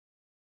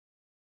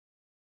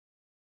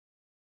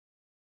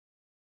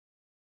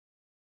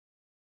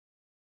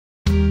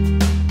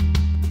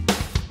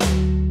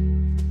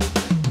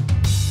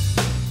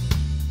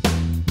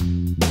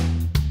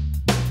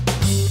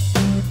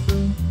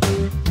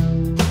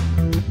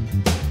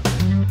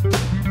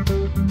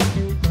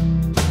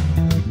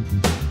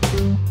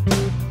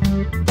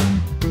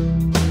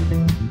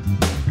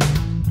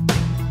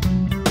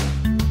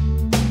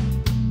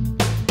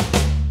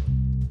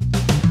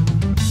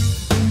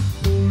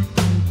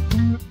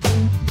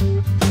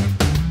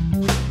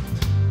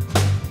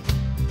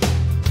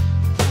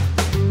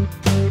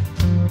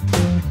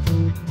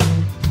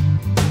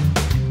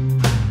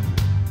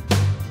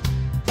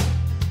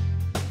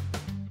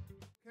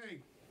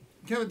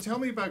tell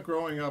me about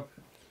growing up.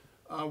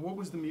 What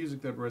was the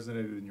music that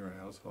resonated in your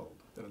household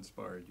that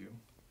inspired you?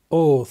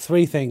 Oh,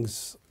 three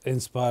things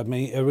inspired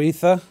me: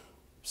 Aretha,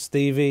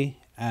 Stevie,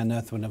 and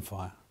Earth, Wind and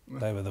Fire.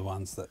 They were the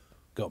ones that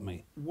got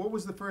me. What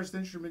was the first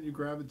instrument you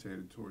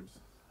gravitated towards?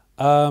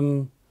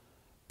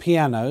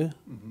 Piano.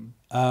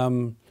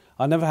 Mm-hmm.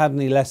 I never had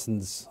any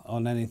lessons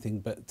on anything,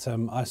 but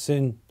I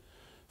soon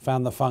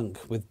found the funk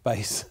with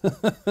bass.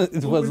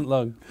 It wasn't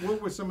long.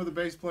 What were some of the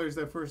bass players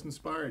that first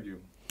inspired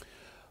you?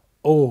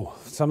 Oh,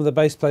 some of the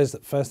bass players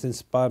that first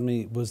inspired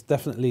me was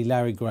definitely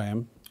Larry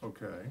Graham,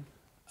 Okay.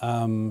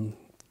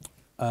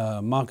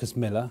 Marcus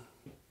Miller,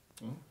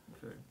 Oh,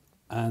 okay.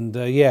 and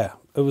yeah,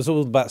 it was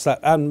all about slap.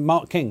 And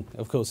Mark King,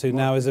 of course, who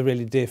now is a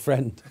really dear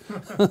friend.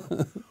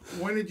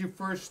 When did you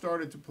first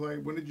started to play?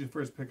 When did you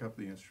first pick up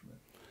the instrument?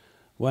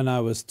 When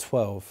I was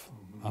 12,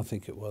 I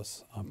think it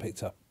was, I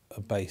picked up a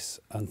bass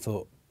and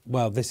thought,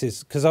 well, this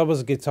is, because I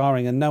was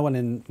guitaring and no one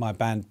in my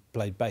band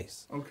played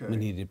bass. Okay. We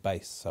needed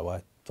bass, so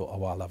I thought,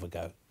 oh, I'll have a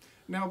go.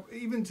 Now,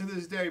 even to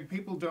this day,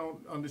 people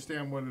don't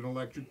understand what an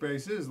electric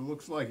bass is. It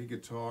looks like a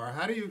guitar.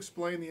 How do you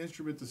explain the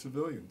instrument to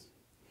civilians?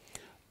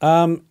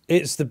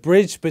 It's the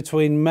bridge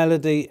between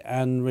melody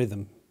and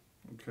rhythm,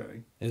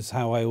 Okay. is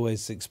how I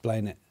always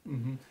explain it.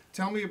 Mm-hmm.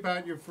 Tell me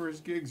about your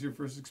first gigs, your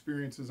first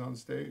experiences on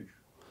stage.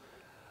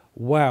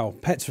 Wow,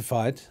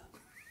 petrified.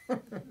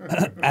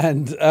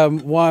 And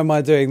why am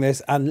I doing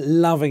this?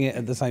 And loving it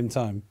at the same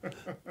time.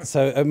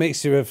 So a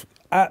mixture of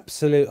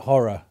absolute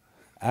horror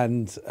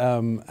and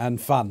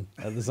fun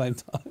at the same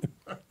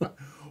time.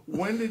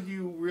 When did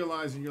you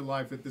realize in your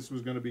life that this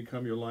was going to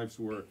become your life's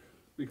work?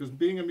 Because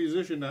being a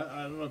musician,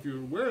 I don't know if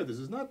you're aware of this,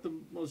 is not the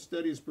most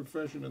steadiest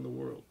profession in the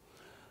world.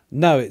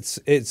 No,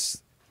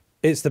 it's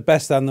the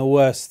best and the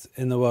worst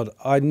in the world.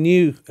 I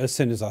knew as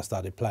soon as I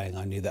started playing,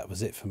 I knew that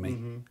was it for me.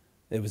 Mm-hmm.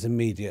 It was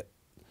immediate.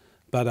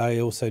 But I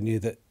also knew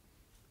that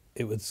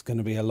it was going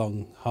to be a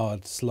long,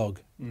 hard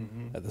slog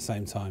at the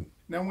same time.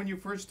 Now, when you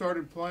first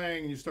started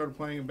playing, and you started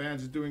playing in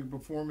bands and doing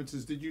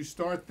performances, did you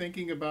start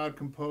thinking about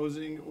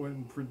composing or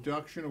in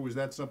production, or was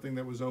that something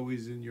that was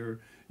always in your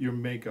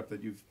makeup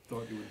that you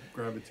thought you would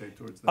gravitate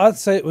towards that? I'd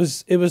say it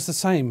was the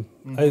same.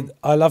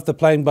 I loved the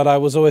playing, but I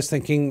was always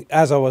thinking,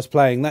 as I was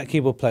playing, that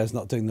keyboard player's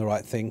not doing the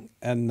right thing,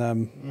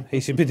 and he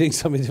should be doing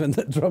something different.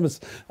 That drummer's,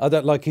 I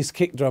don't like his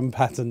kick drum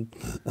pattern.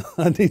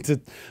 I need to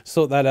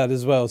sort that out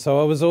as well. So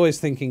I was always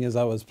thinking as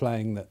I was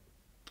playing that.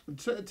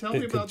 Tell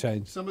me about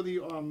change. some of the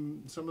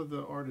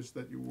artists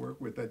that you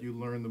work with that you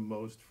learn the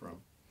most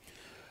from.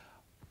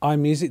 I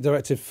music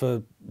directed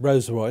for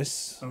Rolls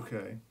Royce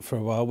Okay. for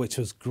a while, which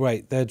was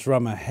great. Their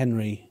drummer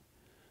Henry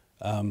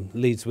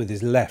leads with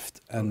his left,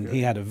 and Okay.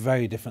 he had a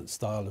very different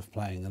style of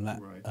playing, and that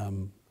Right.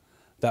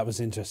 that was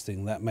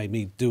interesting. That made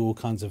me do all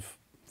kinds of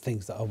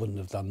things that I wouldn't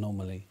have done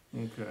normally.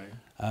 Okay.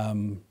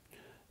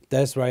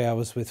 Desiree I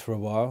was with for a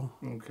while.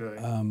 Okay.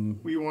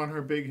 Were you on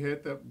her big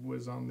hit that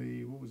was on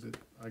the, what was it?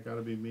 I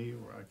Gotta Be Me,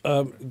 or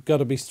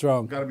Gotta Be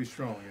Strong. Gotta Be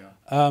Strong,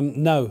 yeah.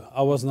 No,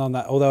 I wasn't on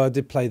that, although I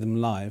did play them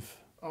live.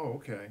 Oh,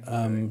 okay.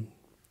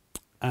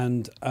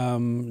 And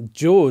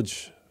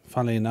George,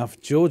 funnily enough,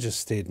 George has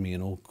steered me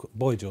in all.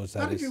 Boy George,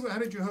 How that is.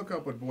 did you hook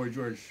up with Boy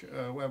George?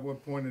 At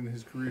what point in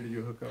his career did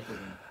you hook up with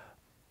him?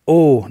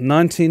 Oh,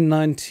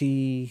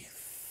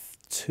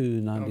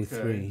 1992, 93.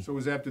 Okay. So it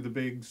was after the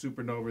big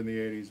supernova in the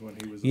 80s when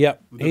he was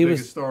Yep, the he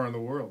biggest was, star in the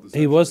world.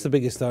 he was the essentially.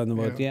 biggest star in the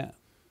world, Yeah.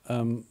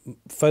 yeah.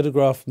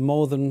 Photographed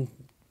more than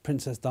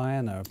Princess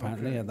Diana,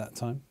 apparently, Okay. at that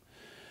time.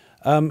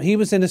 He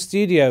was in a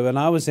studio, and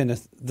I was in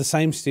the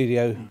same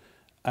studio,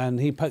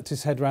 and he poked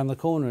his head around the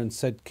corner and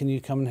said, can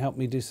you come and help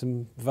me do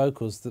some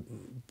vocals? The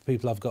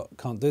people I've got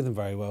can't do them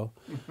very well.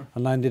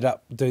 And I ended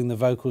up doing the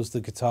vocals,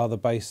 the guitar, the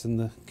bass, and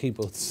the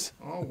keyboards.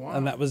 Oh, wow.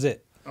 And that was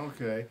it.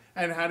 Okay.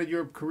 And how did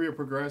your career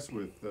progress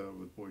with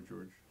Boy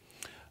George?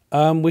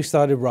 We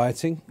started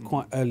writing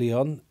quite early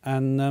on,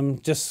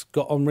 and just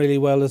got on really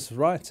well as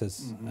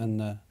writers.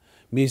 And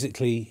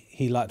musically,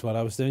 he liked what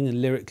I was doing, and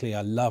lyrically,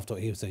 I loved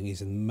what he was doing. He's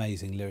an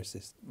amazing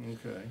lyricist.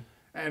 Okay.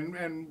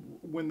 And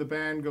when the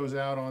band goes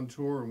out on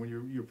tour and when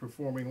you're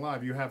performing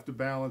live, you have to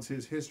balance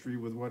his history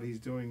with what he's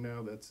doing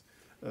now that's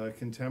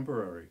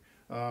contemporary.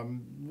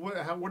 What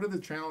are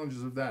the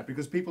challenges of that?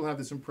 Because people have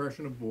this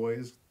impression of Boy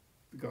as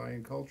the guy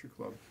in Culture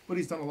Club, but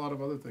he's done a lot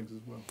of other things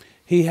as well.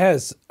 He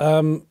has.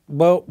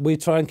 Well, we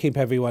try and keep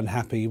everyone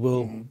happy.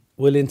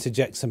 We'll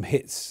interject some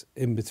hits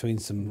in between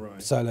some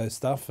solo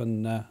stuff,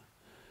 and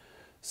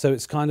so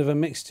it's kind of a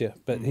mixture.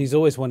 But he's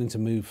always wanting to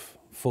move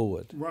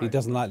forward. He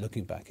doesn't like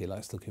looking back. He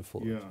likes looking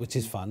forward, which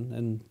is fun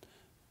and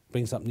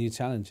brings up new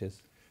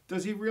challenges.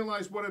 Does he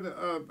realize what an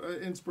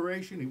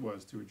inspiration he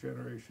was to a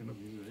generation of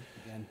music?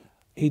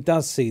 He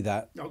does see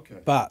that,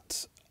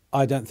 but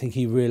I don't think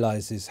he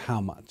realizes how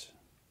much.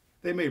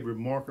 They made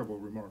remarkable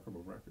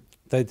records.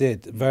 They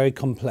did. Very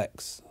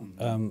complex.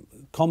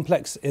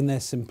 Complex in their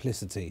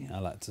simplicity, I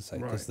like to say,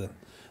 because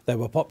they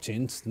were pop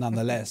tunes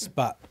nonetheless,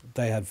 but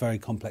they had very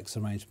complex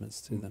arrangements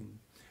to them.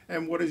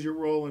 And what is your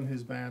role in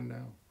his band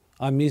now?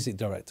 I'm music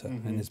director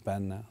in his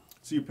band now.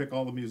 So you pick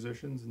all the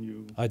musicians and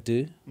you... I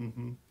do.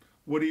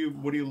 What are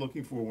you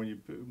looking for when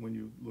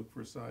you look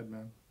for a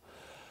sideman?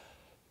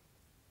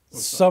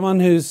 Someone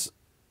who's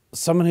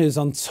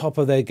on top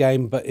of their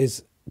game, but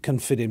can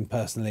fit in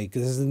personally.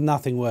 Because there's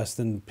nothing worse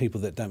than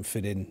people that don't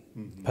fit in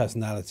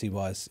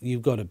personality-wise.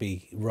 You've got to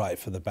be right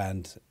for the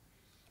band,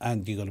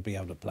 and you've got to be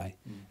able to play.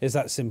 It's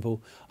that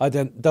simple.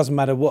 Doesn't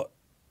matter what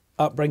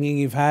upbringing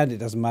you've had. It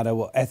doesn't matter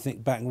what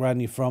ethnic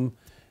background you're from.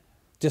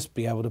 Just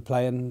be able to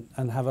play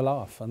and have a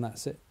laugh, and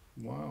that's it.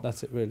 Wow.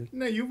 That's it, really.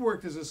 Now, you've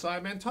worked as a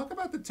sideman. Talk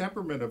about the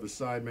temperament of a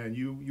sideman.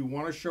 You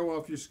want to show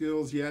off your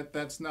skills, yet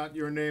that's not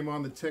your name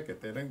on the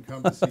ticket. They didn't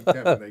come to see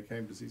Kevan. They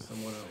came to see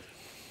someone else.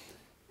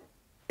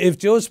 If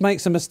George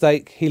makes a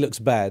mistake, he looks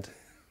bad.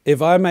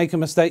 If I make a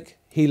mistake,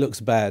 he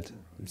looks bad.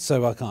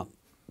 So I can't.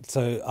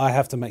 So I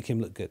have to make him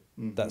look good.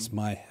 That's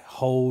my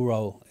whole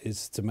role,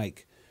 is to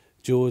make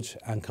George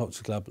and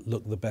Culture Club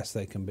look the best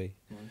they can be.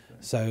 Okay.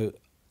 So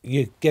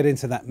you get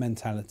into that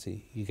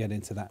mentality. You get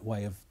into that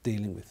way of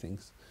dealing with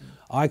things.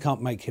 I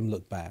can't make him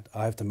look bad.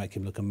 I have to make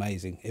him look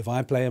amazing. If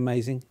I play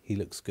amazing, he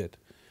looks good.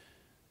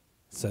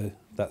 So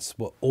that's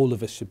what all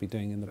of us should be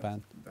doing in the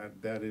band.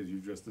 That is, you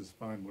just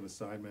defined what a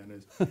sideman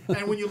is.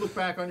 And when you look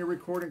back on your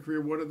recording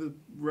career, what are the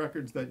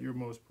records that you're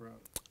most proud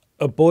of?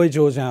 A Boy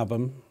George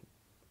album,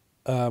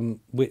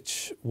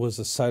 which was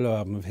a solo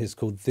album of his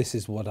called This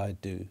Is What I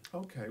Do.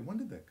 Okay, when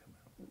did that come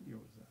out? What year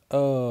was that?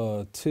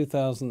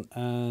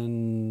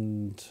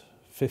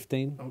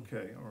 2015.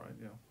 Okay, all right,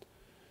 yeah.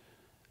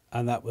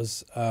 And that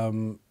was,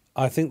 I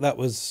think that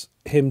was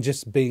him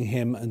just being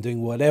him and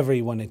doing whatever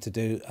he wanted to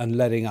do and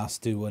letting us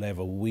do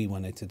whatever we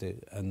wanted to do.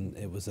 And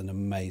it was an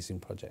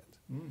amazing project.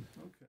 Okay.